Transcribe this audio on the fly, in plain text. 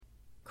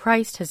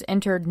Christ has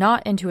entered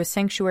not into a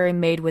sanctuary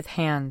made with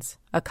hands,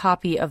 a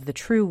copy of the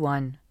true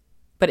one,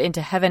 but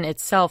into heaven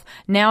itself,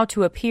 now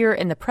to appear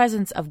in the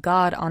presence of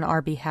God on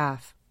our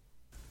behalf.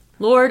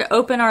 Lord,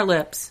 open our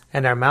lips,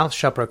 and our mouth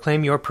shall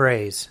proclaim your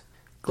praise.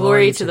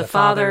 Glory to the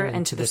Father,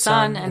 and to the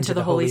Son, and to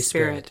the Holy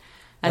Spirit,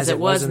 as it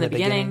was in the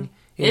beginning,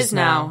 is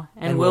now,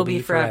 and will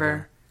be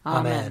forever.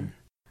 Amen.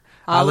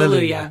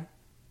 Alleluia.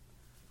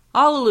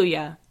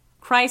 Alleluia.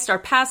 Christ our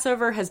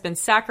Passover has been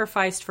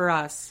sacrificed for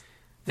us.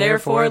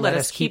 Therefore let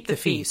us keep the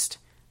feast,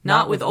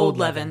 not with old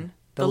leaven,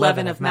 the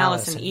leaven of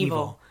malice and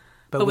evil,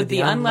 but with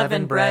the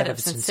unleavened bread of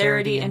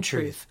sincerity and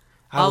truth.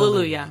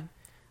 Alleluia.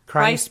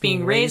 Christ,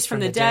 being raised from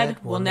the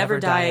dead, will never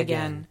die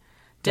again.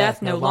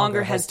 Death no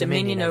longer has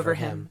dominion over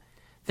him.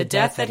 The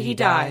death that he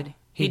died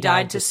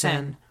to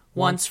sin,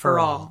 once for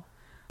all.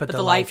 But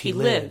the life he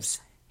lives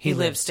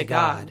to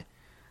God.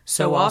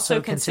 So also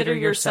consider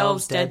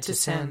yourselves dead to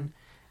sin,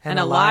 and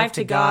alive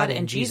to God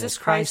in Jesus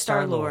Christ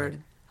our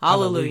Lord.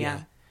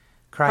 Alleluia.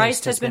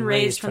 Christ has been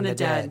raised from the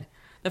dead,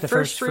 the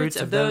firstfruits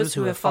of those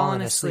who have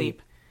fallen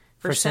asleep.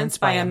 For since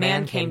by a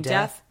man came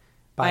death,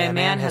 by a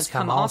man has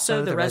come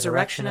also the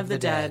resurrection of the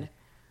dead.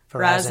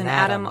 For as in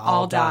Adam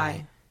all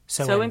die,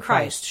 so in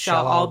Christ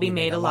shall all be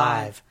made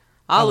alive.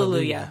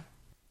 Alleluia.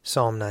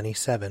 Psalm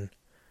 97.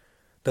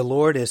 The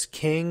Lord is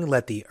King,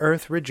 let the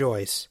earth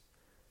rejoice.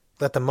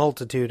 Let the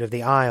multitude of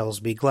the isles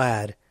be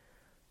glad.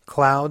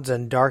 Clouds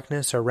and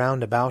darkness are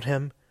round about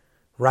him.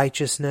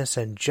 Righteousness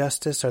and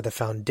justice are the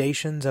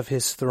foundations of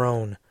his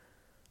throne.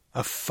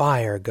 A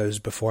fire goes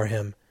before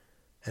him,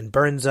 and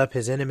burns up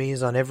his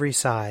enemies on every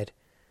side.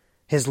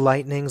 His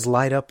lightnings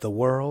light up the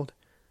world.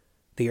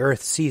 The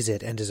earth sees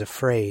it and is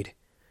afraid.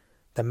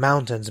 The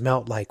mountains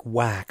melt like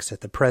wax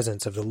at the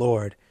presence of the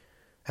Lord,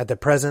 at the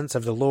presence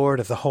of the Lord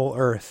of the whole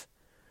earth.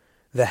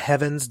 The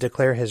heavens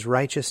declare his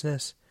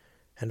righteousness,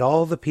 and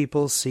all the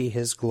peoples see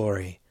his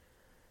glory.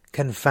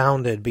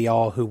 Confounded be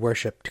all who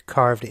worship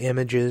carved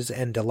images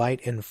and delight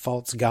in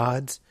false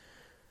gods.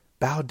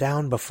 Bow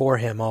down before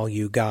him, all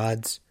you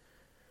gods.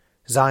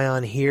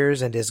 Zion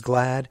hears and is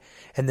glad,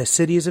 and the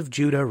cities of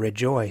Judah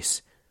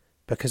rejoice,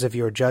 because of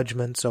your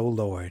judgments, O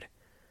Lord.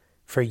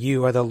 For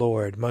you are the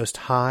Lord, most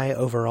high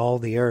over all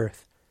the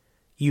earth.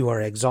 You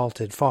are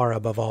exalted far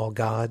above all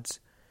gods.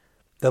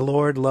 The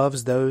Lord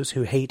loves those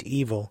who hate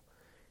evil.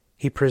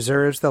 He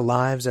preserves the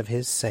lives of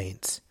his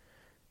saints,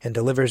 and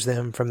delivers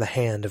them from the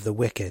hand of the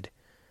wicked.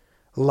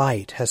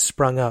 Light has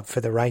sprung up for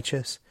the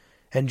righteous,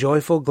 and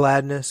joyful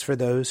gladness for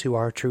those who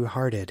are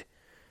true-hearted.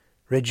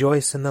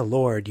 Rejoice in the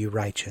Lord, you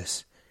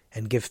righteous,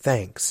 and give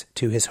thanks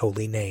to his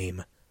holy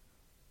name.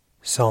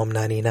 Psalm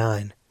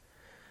 99.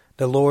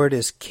 The Lord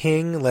is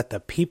King, let the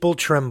people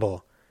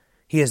tremble.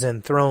 He is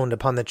enthroned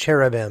upon the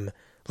cherubim,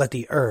 let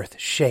the earth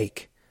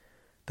shake.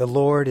 The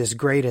Lord is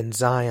great in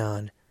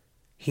Zion.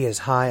 He is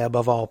high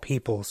above all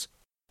peoples.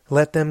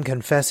 Let them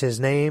confess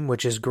his name,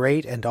 which is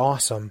great and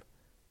awesome.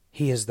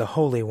 He is the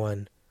Holy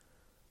One.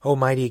 O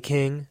mighty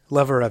King,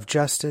 lover of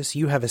justice,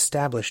 you have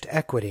established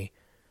equity.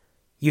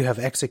 You have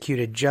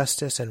executed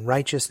justice and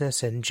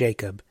righteousness in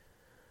Jacob.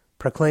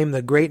 Proclaim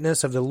the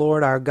greatness of the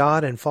Lord our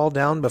God and fall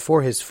down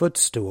before his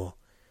footstool.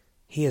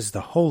 He is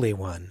the Holy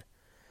One.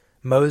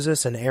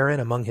 Moses and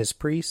Aaron among his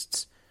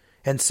priests,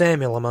 and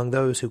Samuel among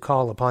those who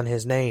call upon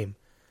his name.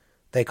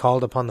 They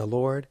called upon the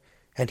Lord,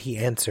 and he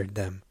answered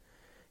them.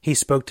 He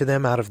spoke to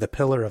them out of the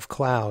pillar of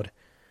cloud.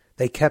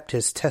 They kept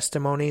his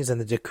testimonies and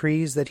the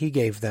decrees that he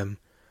gave them.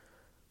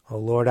 O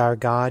Lord our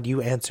God,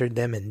 you answered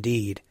them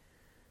indeed.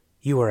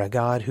 You are a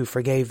God who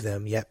forgave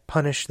them, yet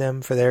punished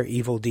them for their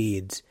evil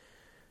deeds.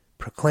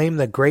 Proclaim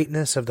the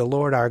greatness of the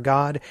Lord our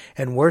God,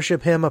 and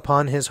worship him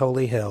upon his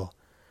holy hill.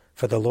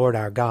 For the Lord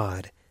our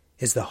God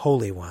is the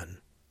Holy One.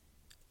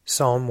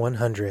 Psalm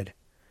 100.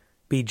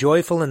 Be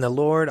joyful in the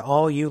Lord,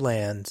 all you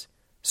lands.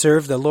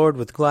 Serve the Lord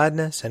with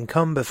gladness, and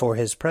come before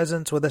his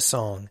presence with a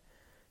song.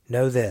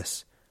 Know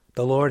this,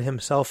 the Lord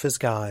himself is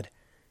God.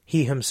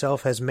 He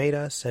himself has made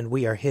us, and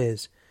we are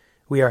his.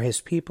 We are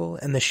his people,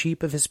 and the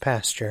sheep of his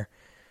pasture.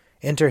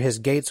 Enter his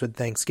gates with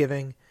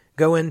thanksgiving.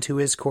 Go into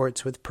his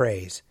courts with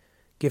praise.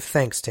 Give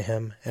thanks to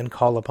him, and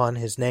call upon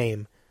his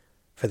name.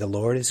 For the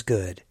Lord is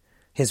good.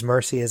 His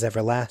mercy is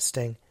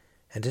everlasting,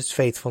 and his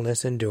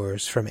faithfulness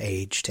endures from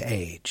age to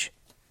age.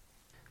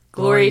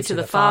 Glory to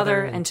the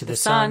Father, and to the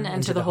Son,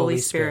 and to the Holy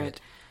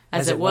Spirit,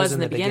 as it was in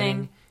the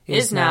beginning,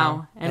 is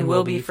now, and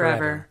will be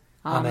forever.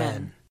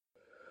 Amen.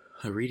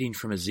 A reading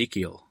from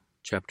Ezekiel,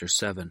 chapter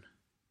 7.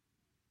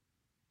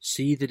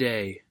 See the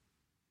day.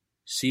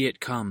 See it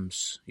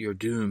comes. Your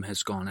doom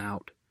has gone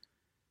out.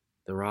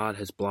 The rod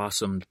has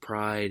blossomed,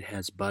 pride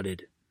has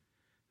budded.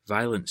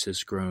 Violence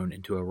has grown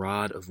into a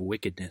rod of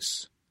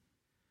wickedness.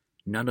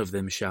 None of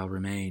them shall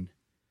remain,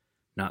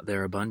 not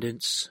their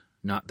abundance,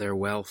 not their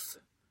wealth,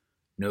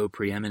 no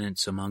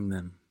preeminence among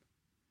them.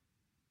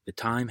 The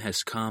time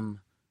has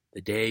come,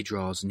 the day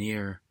draws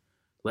near.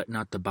 Let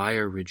not the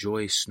buyer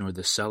rejoice, nor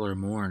the seller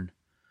mourn,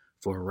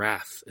 for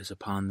wrath is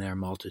upon their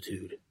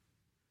multitude.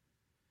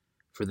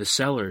 For the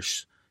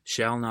sellers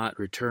shall not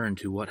return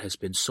to what has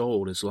been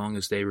sold as long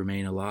as they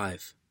remain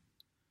alive.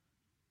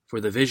 For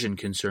the vision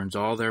concerns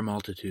all their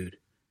multitude.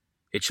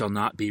 It shall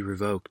not be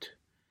revoked.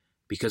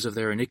 Because of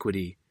their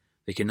iniquity,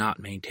 they cannot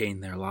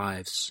maintain their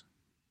lives.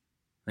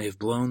 They have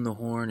blown the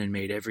horn and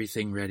made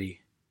everything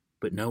ready,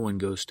 but no one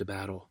goes to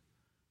battle,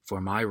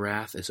 for my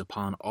wrath is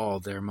upon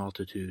all their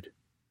multitude.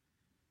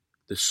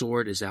 The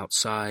sword is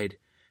outside,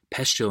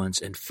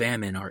 pestilence and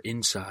famine are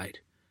inside.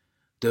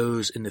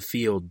 Those in the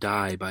field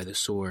die by the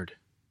sword.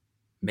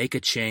 Make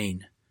a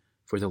chain,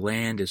 for the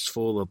land is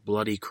full of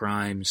bloody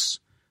crimes,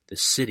 the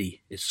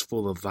city is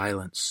full of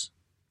violence.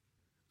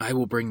 I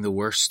will bring the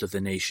worst of the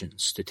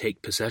nations to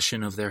take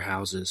possession of their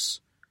houses.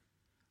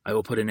 I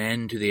will put an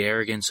end to the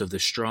arrogance of the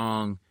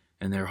strong,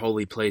 and their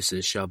holy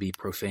places shall be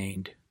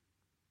profaned.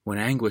 When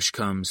anguish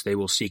comes, they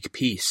will seek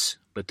peace,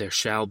 but there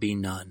shall be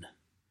none.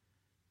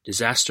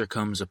 Disaster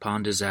comes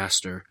upon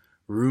disaster,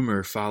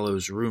 rumor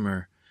follows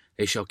rumor.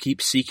 They shall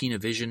keep seeking a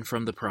vision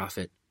from the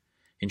prophet.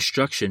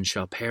 Instruction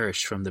shall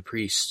perish from the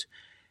priest,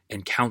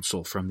 and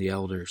counsel from the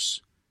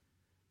elders.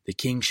 The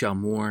king shall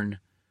mourn,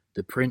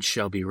 the prince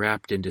shall be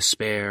wrapped in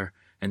despair,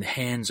 and the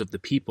hands of the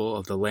people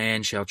of the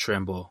land shall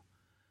tremble.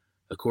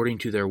 According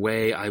to their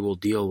way I will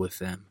deal with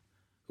them.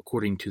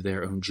 According to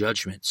their own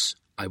judgments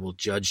I will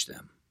judge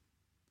them.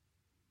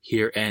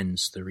 Here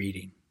ends the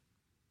reading.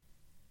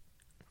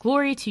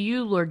 Glory to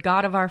you, Lord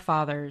God of our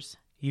fathers.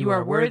 You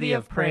are worthy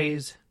of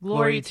praise.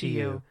 Glory to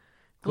you.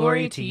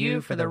 Glory to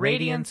you for the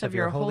radiance of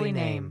your holy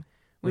name.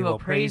 We will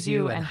praise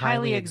you and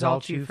highly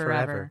exalt you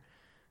forever.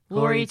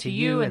 Glory to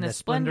you in the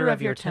splendor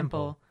of your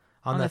temple.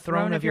 On the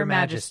throne of your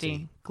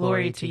majesty,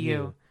 glory to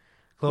you.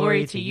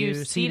 Glory to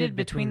you, seated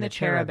between the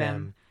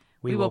cherubim.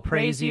 We will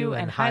praise you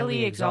and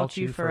highly exalt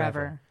you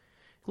forever.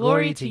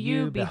 Glory to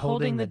you,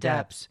 beholding the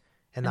depths,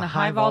 and the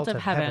high vault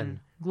of heaven,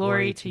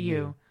 glory to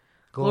you.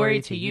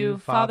 Glory to you,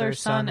 Father,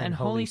 Son, and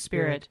Holy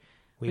Spirit.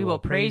 We will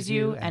praise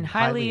you and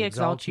highly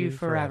exalt you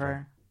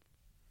forever.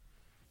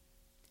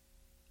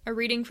 A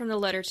reading from the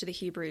letter to the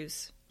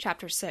Hebrews,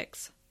 chapter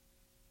 6.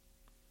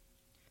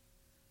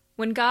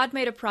 When God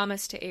made a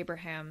promise to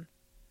Abraham,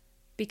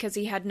 because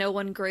he had no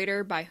one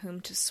greater by whom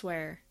to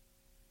swear,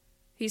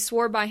 he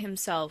swore by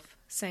himself,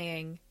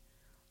 saying,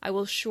 I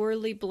will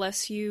surely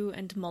bless you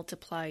and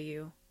multiply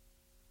you.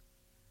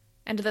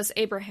 And thus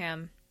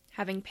Abraham,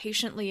 having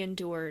patiently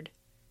endured,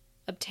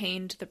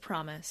 obtained the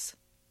promise.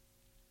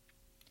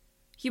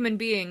 Human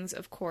beings,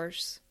 of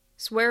course,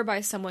 swear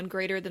by someone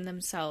greater than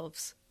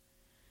themselves,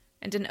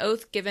 and an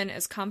oath given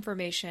as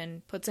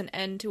confirmation puts an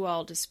end to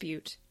all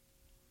dispute.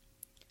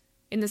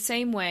 In the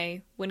same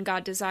way, when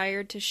God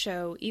desired to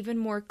show even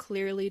more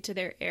clearly to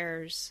their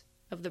heirs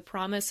of the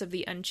promise of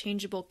the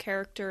unchangeable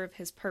character of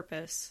his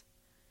purpose,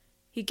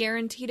 he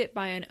guaranteed it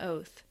by an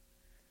oath,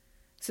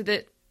 so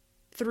that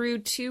through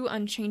two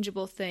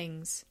unchangeable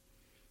things,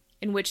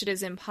 in which it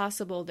is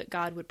impossible that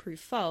God would prove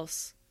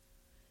false,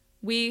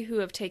 we who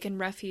have taken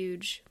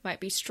refuge might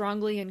be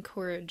strongly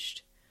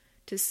encouraged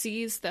to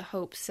seize the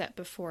hope set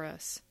before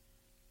us.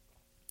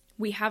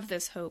 We have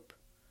this hope,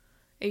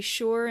 a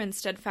sure and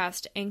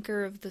steadfast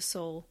anchor of the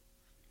soul,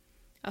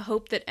 a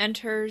hope that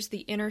enters the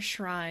inner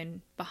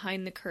shrine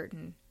behind the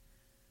curtain,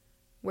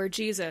 where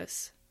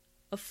Jesus,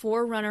 a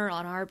forerunner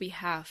on our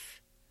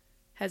behalf,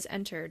 has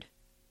entered,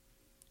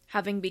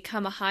 having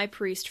become a high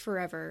priest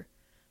forever,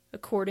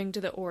 according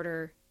to the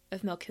order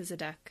of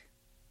Melchizedek.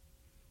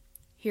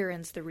 Here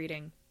ends the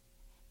reading.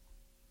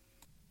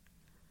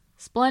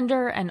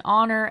 Splendor and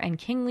honor and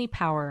kingly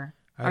power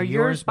are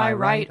yours by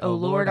right, O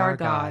Lord our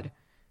God,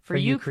 for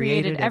you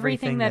created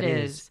everything that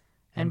is,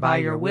 and by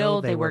your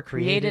will they were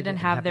created and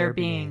have their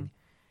being.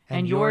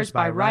 And yours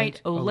by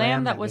right, O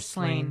Lamb that was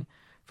slain,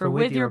 for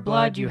with your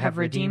blood you have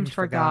redeemed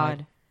for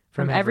God,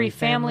 from every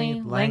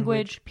family,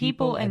 language,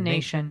 people, and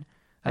nation,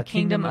 a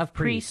kingdom of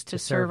priests to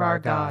serve our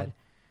God.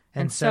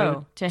 And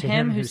so, to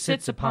him who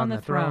sits upon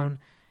the throne,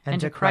 and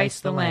to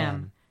Christ the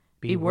Lamb,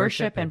 be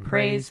worship and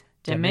praise,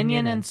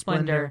 dominion and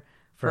splendor,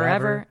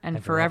 forever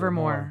and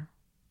forevermore.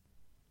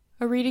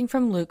 A reading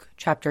from Luke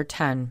chapter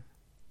 10.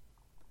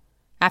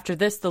 After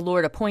this the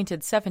Lord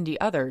appointed 70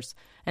 others,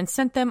 and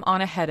sent them on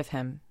ahead of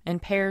him, in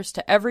pairs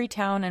to every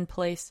town and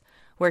place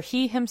where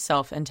he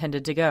himself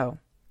intended to go.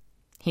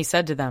 He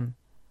said to them,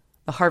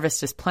 The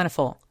harvest is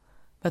plentiful,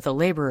 but the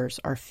laborers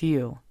are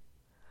few.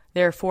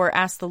 Therefore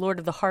ask the Lord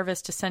of the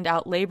harvest to send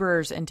out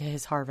laborers into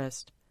his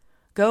harvest.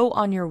 Go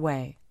on your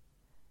way.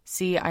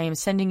 See, I am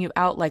sending you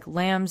out like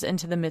lambs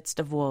into the midst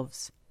of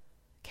wolves.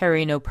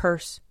 Carry no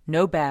purse,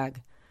 no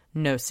bag,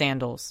 no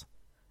sandals,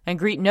 and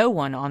greet no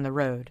one on the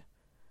road.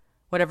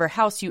 Whatever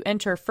house you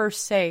enter,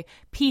 first say,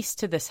 Peace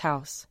to this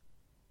house.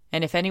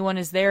 And if anyone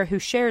is there who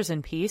shares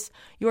in peace,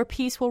 your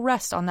peace will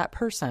rest on that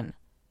person.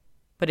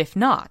 But if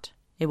not,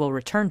 it will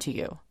return to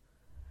you.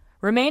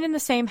 Remain in the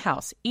same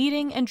house,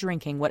 eating and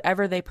drinking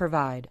whatever they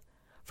provide,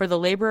 for the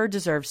laborer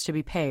deserves to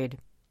be paid.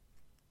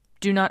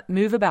 Do not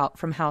move about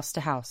from house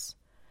to house.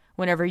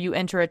 Whenever you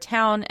enter a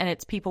town and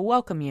its people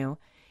welcome you,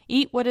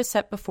 eat what is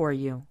set before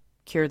you,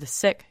 cure the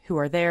sick who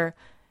are there,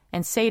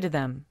 and say to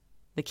them,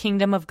 The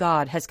kingdom of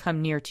God has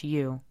come near to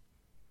you.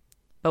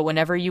 But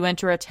whenever you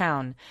enter a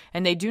town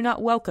and they do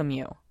not welcome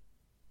you,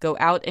 Go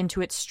out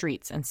into its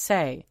streets and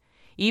say,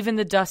 even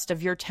the dust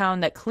of your town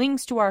that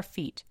clings to our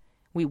feet,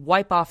 we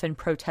wipe off in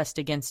protest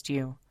against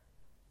you.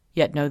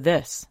 Yet know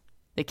this,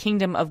 the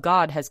kingdom of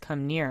God has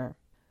come near.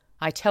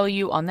 I tell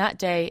you, on that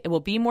day it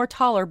will be more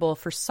tolerable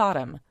for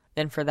Sodom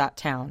than for that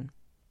town.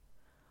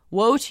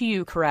 Woe to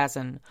you,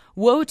 Chorazin!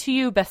 Woe to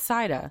you,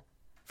 Bethsaida!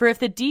 For if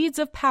the deeds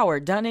of power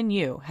done in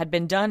you had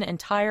been done in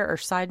Tyre or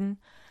Sidon,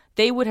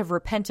 they would have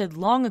repented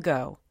long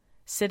ago,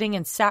 sitting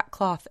in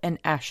sackcloth and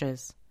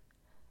ashes.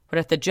 But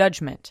at the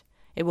judgment,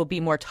 it will be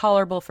more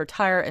tolerable for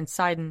Tyre and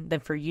Sidon than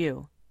for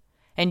you.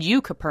 And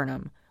you,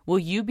 Capernaum, will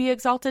you be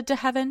exalted to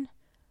heaven?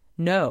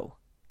 No,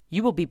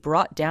 you will be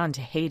brought down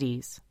to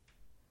Hades.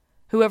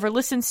 Whoever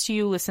listens to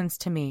you listens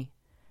to me,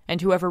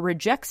 and whoever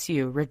rejects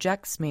you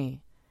rejects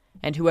me,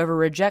 and whoever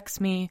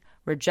rejects me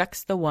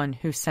rejects the one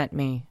who sent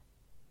me.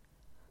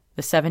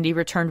 The 70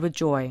 returned with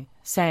joy,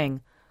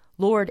 saying,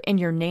 Lord, in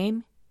your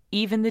name,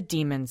 even the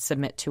demons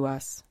submit to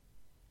us.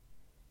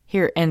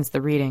 Here ends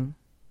the reading.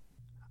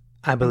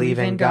 I believe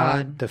in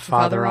God, the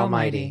Father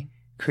Almighty,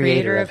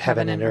 creator of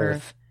heaven and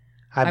earth.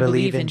 I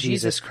believe in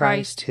Jesus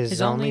Christ,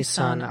 his only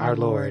Son, our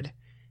Lord.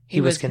 He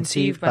was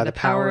conceived by the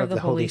power of the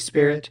Holy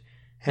Spirit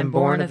and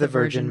born of the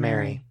Virgin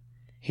Mary.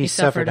 He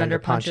suffered under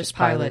Pontius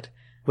Pilate,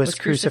 was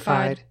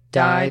crucified,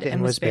 died,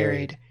 and was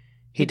buried.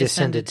 He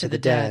descended to the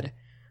dead.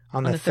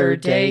 On the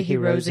third day he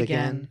rose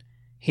again.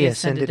 He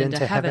ascended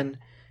into heaven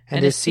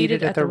and is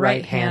seated at the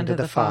right hand of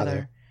the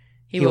Father.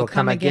 He will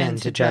come again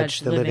to judge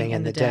the living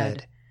and the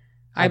dead.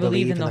 I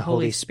believe in the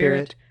Holy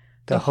Spirit,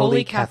 the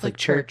Holy Catholic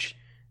Church,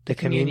 the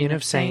communion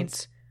of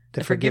saints,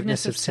 the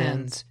forgiveness of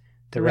sins,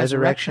 the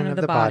resurrection of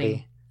the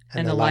body,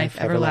 and the life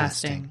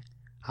everlasting.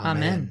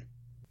 Amen.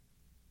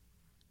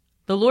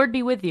 The Lord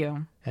be with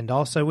you. And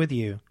also with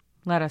you.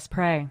 Let us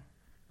pray.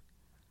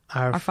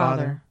 Our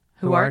Father,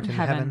 who art in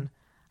heaven,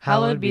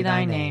 hallowed be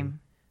thy name.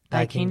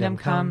 Thy kingdom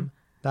come,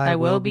 thy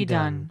will be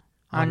done,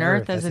 on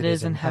earth as it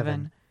is in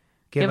heaven.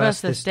 Give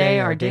us this day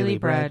our daily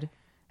bread,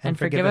 and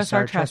forgive us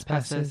our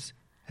trespasses,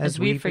 as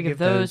we forgive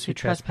those who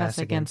trespass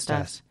against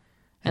us.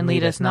 And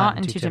lead us not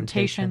into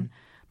temptation,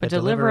 but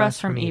deliver us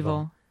from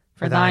evil.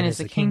 For thine is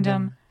the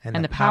kingdom,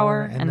 and the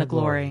power, and the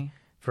glory,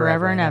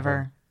 forever and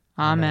ever.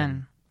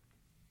 Amen.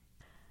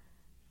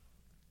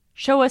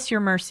 Show us your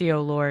mercy, O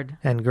Lord.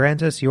 And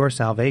grant us your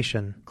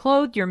salvation.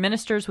 Clothe your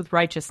ministers with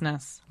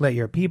righteousness. Let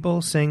your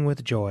people sing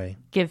with joy.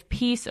 Give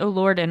peace, O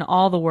Lord, in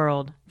all the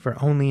world. For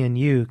only in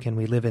you can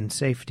we live in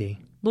safety.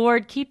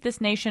 Lord, keep this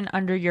nation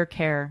under your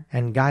care.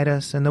 And guide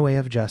us in the way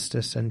of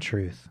justice and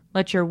truth.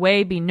 Let your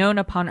way be known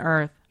upon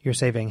earth. Your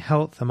saving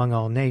health among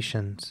all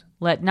nations.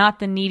 Let not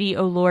the needy,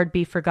 O Lord,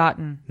 be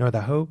forgotten. Nor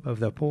the hope of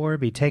the poor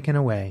be taken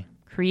away.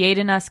 Create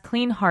in us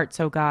clean hearts,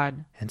 O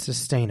God. And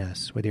sustain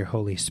us with your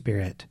Holy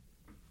Spirit.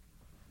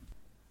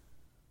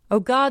 O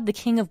God, the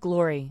King of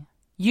glory,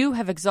 you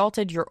have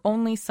exalted your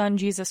only Son,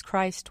 Jesus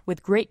Christ,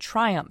 with great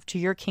triumph to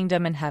your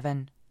kingdom in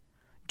heaven.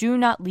 Do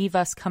not leave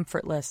us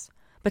comfortless,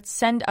 but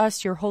send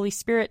us your Holy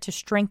Spirit to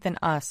strengthen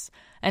us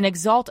and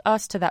exalt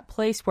us to that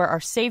place where our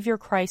Savior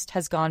Christ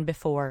has gone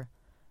before,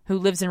 who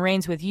lives and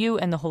reigns with you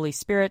and the Holy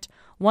Spirit,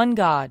 one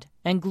God,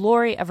 and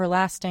glory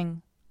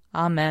everlasting.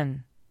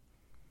 Amen.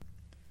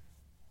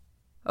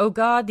 O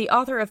God, the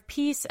author of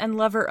peace and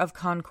lover of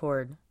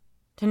concord,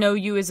 to know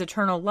you is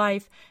eternal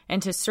life,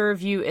 and to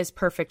serve you is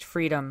perfect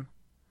freedom.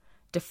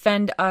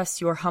 Defend us,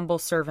 your humble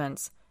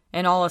servants,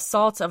 in all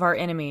assaults of our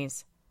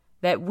enemies,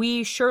 that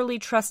we, surely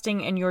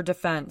trusting in your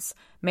defense,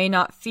 may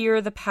not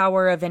fear the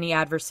power of any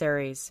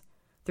adversaries,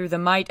 through the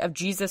might of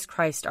Jesus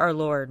Christ our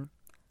Lord.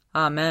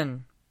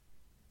 Amen.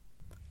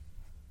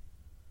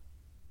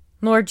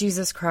 Lord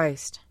Jesus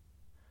Christ,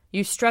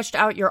 you stretched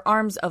out your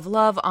arms of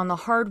love on the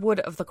hard wood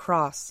of the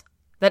cross,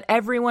 that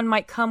everyone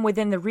might come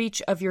within the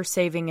reach of your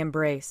saving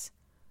embrace.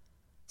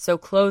 So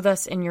clothe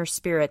us in your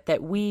Spirit,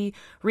 that we,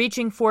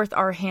 reaching forth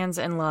our hands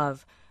in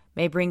love,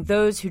 may bring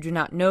those who do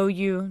not know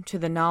you to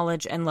the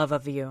knowledge and love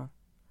of you.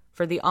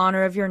 For the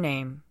honor of your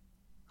name.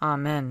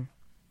 Amen.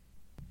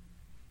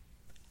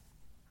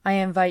 I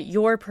invite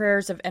your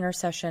prayers of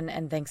intercession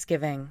and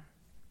thanksgiving.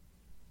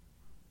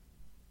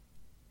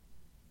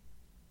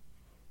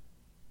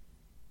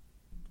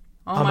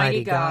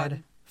 Almighty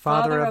God,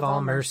 Father of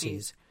all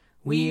mercies,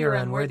 we, your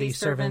unworthy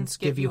servants,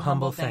 give you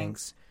humble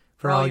thanks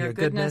for all your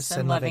goodness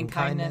and loving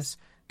kindness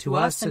to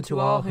us and to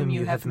all whom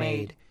you have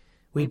made.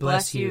 We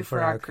bless you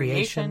for our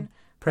creation,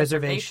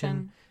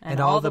 preservation, and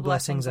all the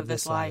blessings of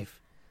this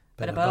life,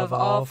 but above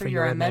all for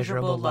your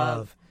immeasurable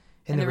love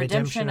in the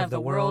redemption of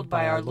the world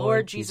by our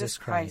Lord Jesus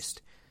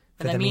Christ,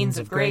 for the means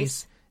of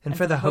grace and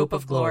for the hope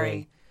of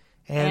glory.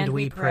 And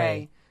we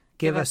pray,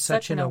 give us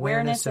such an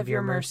awareness of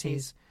your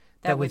mercies,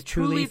 that with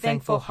truly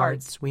thankful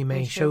hearts we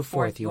may show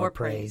forth your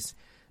praise,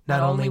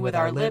 not only with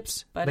our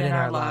lips, but in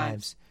our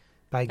lives,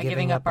 by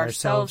giving up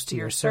ourselves to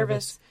your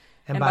service,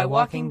 and by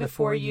walking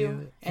before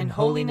you in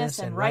holiness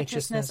and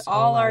righteousness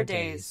all our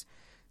days,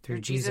 through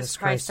Jesus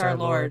Christ our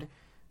Lord,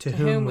 to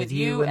whom with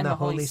you and the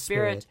Holy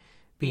Spirit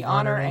be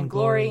honor and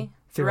glory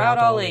throughout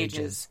all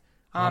ages.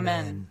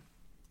 Amen.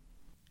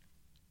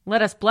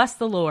 Let us bless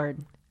the Lord.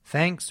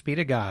 Thanks be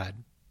to God.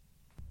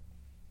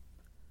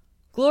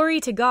 Glory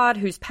to God,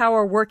 whose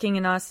power working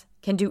in us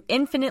can do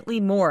infinitely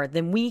more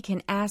than we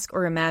can ask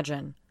or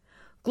imagine.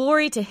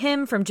 Glory to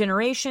him from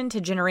generation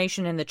to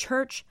generation in the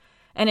church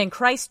and in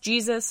Christ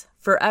Jesus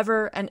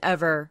forever and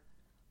ever.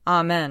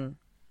 Amen.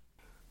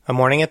 A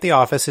Morning at the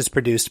Office is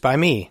produced by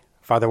me,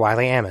 Father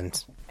Wiley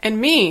Ammons.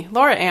 And me,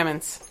 Laura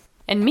Ammons.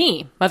 And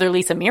me, Mother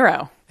Lisa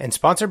Meirow. And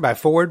sponsored by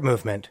Forward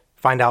Movement.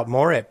 Find out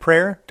more at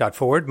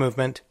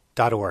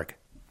prayer.forwardmovement.org.